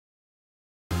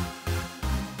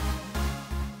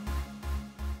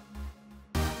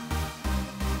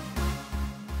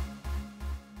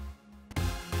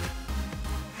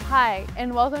Hi,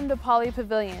 and welcome to Poly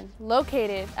Pavilion,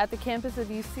 located at the campus of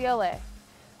UCLA,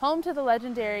 home to the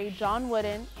legendary John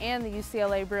Wooden and the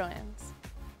UCLA Bruins.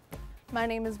 My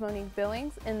name is Monique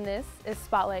Billings, and this is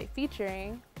Spotlight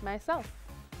featuring myself.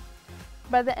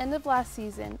 By the end of last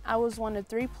season, I was one of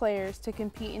 3 players to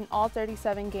compete in all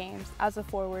 37 games as a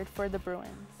forward for the Bruins.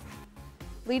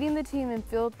 Leading the team in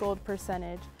field goal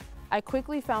percentage, I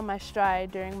quickly found my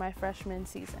stride during my freshman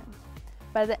season.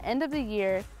 By the end of the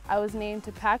year, I was named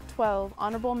to Pac-12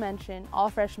 Honorable Mention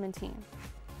All-Freshman Team.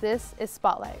 This is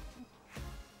Spotlight.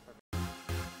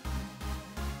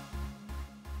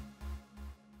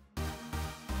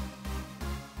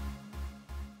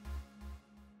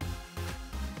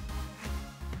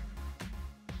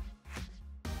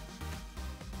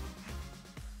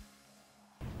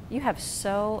 You have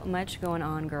so much going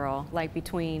on, girl, like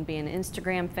between being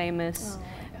Instagram famous,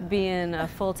 being a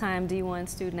full-time D1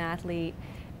 student athlete,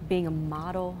 being a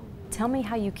model. Tell me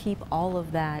how you keep all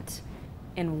of that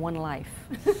in one life.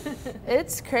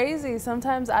 It's crazy.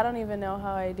 Sometimes I don't even know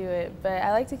how I do it, but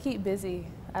I like to keep busy.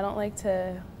 I don't like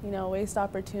to, waste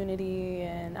opportunity,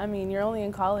 and I mean, you're only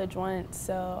in college once,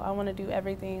 so I want to do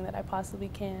everything that I possibly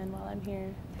can while I'm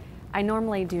here. I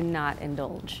normally do not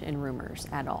indulge in rumors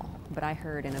at all, but I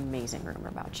heard an amazing rumor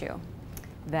about you,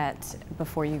 that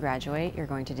before you graduate, you're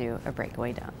going to do a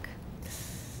breakaway dunk.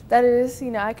 That is,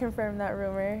 I confirmed that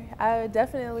rumor. I would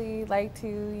definitely like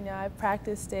to, I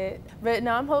practiced it. But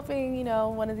no, I'm hoping,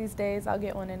 one of these days I'll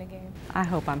get one in a game. I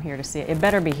hope I'm here to see it. It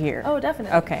better be here. Oh,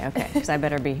 definitely. Okay, because I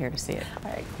better be here to see it.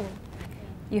 All right, cool.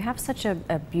 You have such a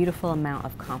beautiful amount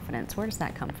of confidence. Where does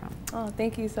that come from? Oh,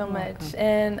 thank you so much.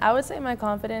 And I would say my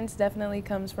confidence definitely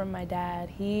comes from my dad.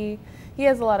 He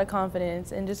has a lot of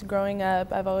confidence, and just growing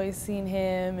up, I've always seen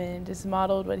him and just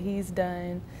modeled what he's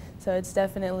done. So it's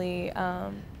definitely,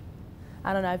 I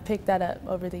don't know, I've picked that up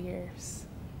over the years.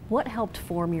 What helped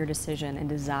form your decision and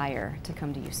desire to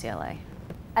come to UCLA?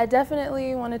 I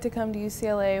definitely wanted to come to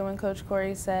UCLA when Coach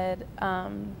Corey said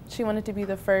she wanted to be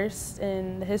the first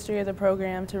in the history of the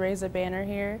program to raise a banner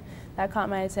here. That caught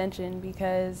my attention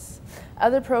because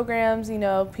other programs,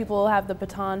 people have the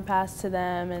baton passed to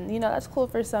them, and that's cool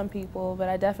for some people, but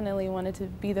I definitely wanted to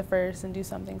be the first and do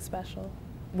something special.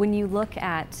 When you look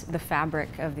at the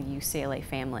fabric of the UCLA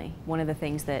family, one of the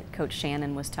things that Coach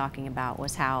Shannon was talking about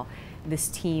was how this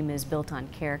team is built on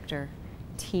character,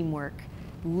 teamwork,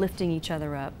 lifting each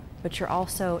other up, but you're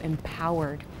also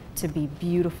empowered to be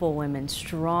beautiful women,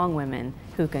 strong women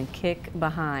who can kick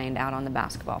behind out on the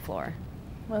basketball floor.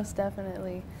 Most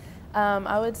definitely.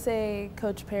 I would say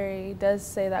Coach Perry does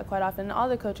say that quite often, all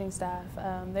the coaching staff.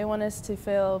 They want us to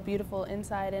feel beautiful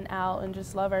inside and out and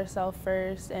just love ourselves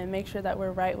first and make sure that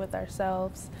we're right with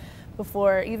ourselves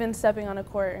before even stepping on a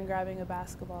court and grabbing a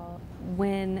basketball.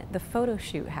 When the photo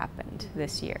shoot happened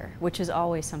this year, which is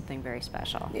always something very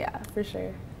special. Yeah, for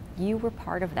sure. You were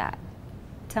part of that.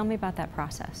 Tell me about that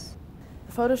process.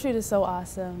 The photo shoot is so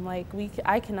awesome.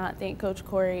 I cannot thank Coach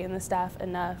Corey and the staff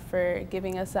enough for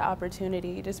giving us the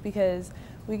opportunity, just because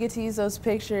we get to use those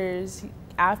pictures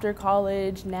after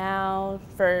college, now,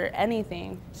 for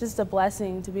anything. It's just a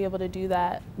blessing to be able to do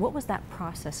that. What was that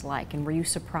process like, and were you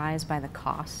surprised by the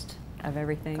cost of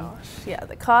everything? Gosh, yeah,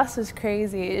 the cost was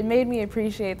crazy. It made me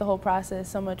appreciate the whole process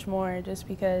so much more, just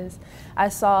because I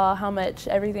saw how much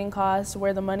everything cost,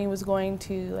 where the money was going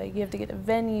to. You have to get a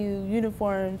venue,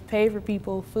 uniforms, pay for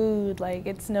people, food,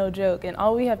 it's no joke. And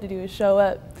all we have to do is show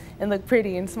up and look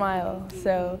pretty and smile.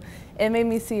 So it made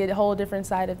me see a whole different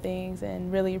side of things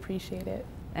and really appreciate it.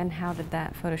 And how did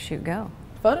that photo shoot go?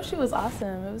 Photo shoot was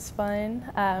awesome. It was fun.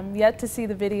 Yet to see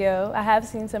the video. I have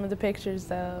seen some of the pictures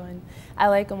though, and I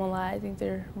like them a lot. I think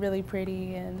they're really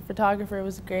pretty, and the photographer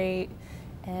was great,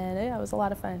 and yeah, it was a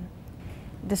lot of fun.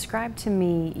 Describe to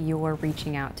me your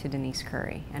reaching out to Denise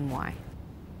Curry and why.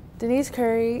 Denise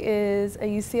Curry is a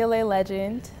UCLA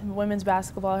legend, women's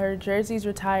basketball. Her jersey's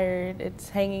retired. It's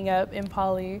hanging up in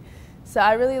Poly. So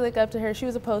I really look up to her. She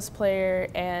was a post player,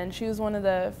 and she was one of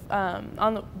the,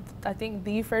 I think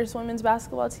the first women's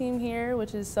basketball team here,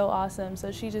 which is so awesome.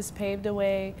 So she just paved a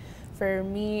way for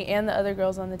me and the other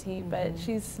girls on the team. But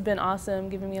she's been awesome,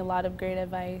 giving me a lot of great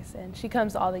advice, and she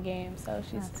comes to all the games, so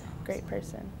she's a great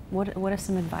person. What is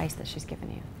some advice that she's given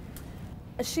you?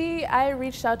 I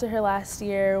reached out to her last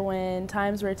year when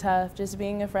times were tough. Just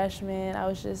being a freshman, I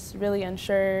was just really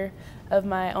unsure of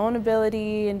my own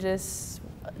ability and just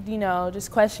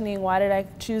questioning why did I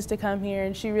choose to come here,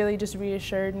 and she really just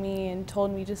reassured me and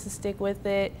told me just to stick with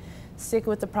it, stick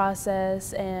with the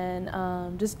process,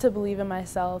 and just to believe in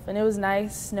myself. And it was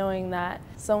nice knowing that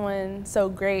someone so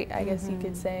great, I guess you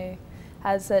could say,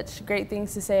 had such great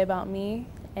things to say about me,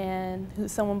 and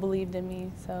someone believed in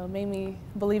me, so it made me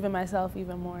believe in myself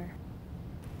even more.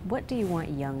 What do you want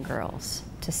young girls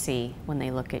to see when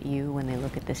they look at you, when they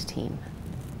look at this team?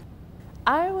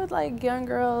 I would like young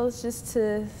girls just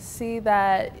to see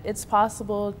that it's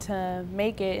possible to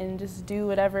make it and just do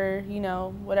whatever,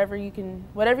 whatever you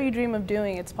dream of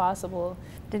doing, it's possible.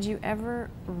 Did you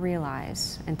ever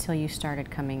realize until you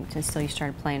started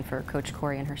playing for Coach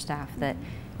Corey and her staff that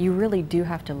you really do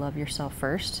have to love yourself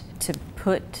first to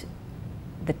put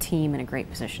the team in a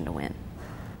great position to win?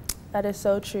 That is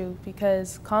so true,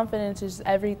 because confidence is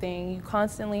everything. You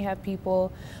constantly have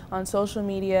people on social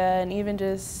media and even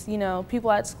just, people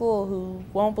at school who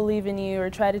won't believe in you or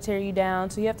try to tear you down.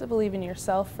 So you have to believe in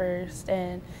yourself first,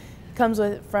 and it comes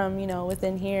from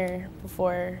within here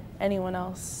before anyone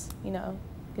else,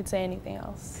 could say anything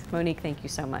else. Monique, thank you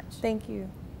so much. Thank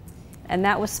you. And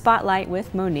that was Spotlight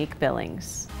with Monique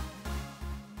Billings.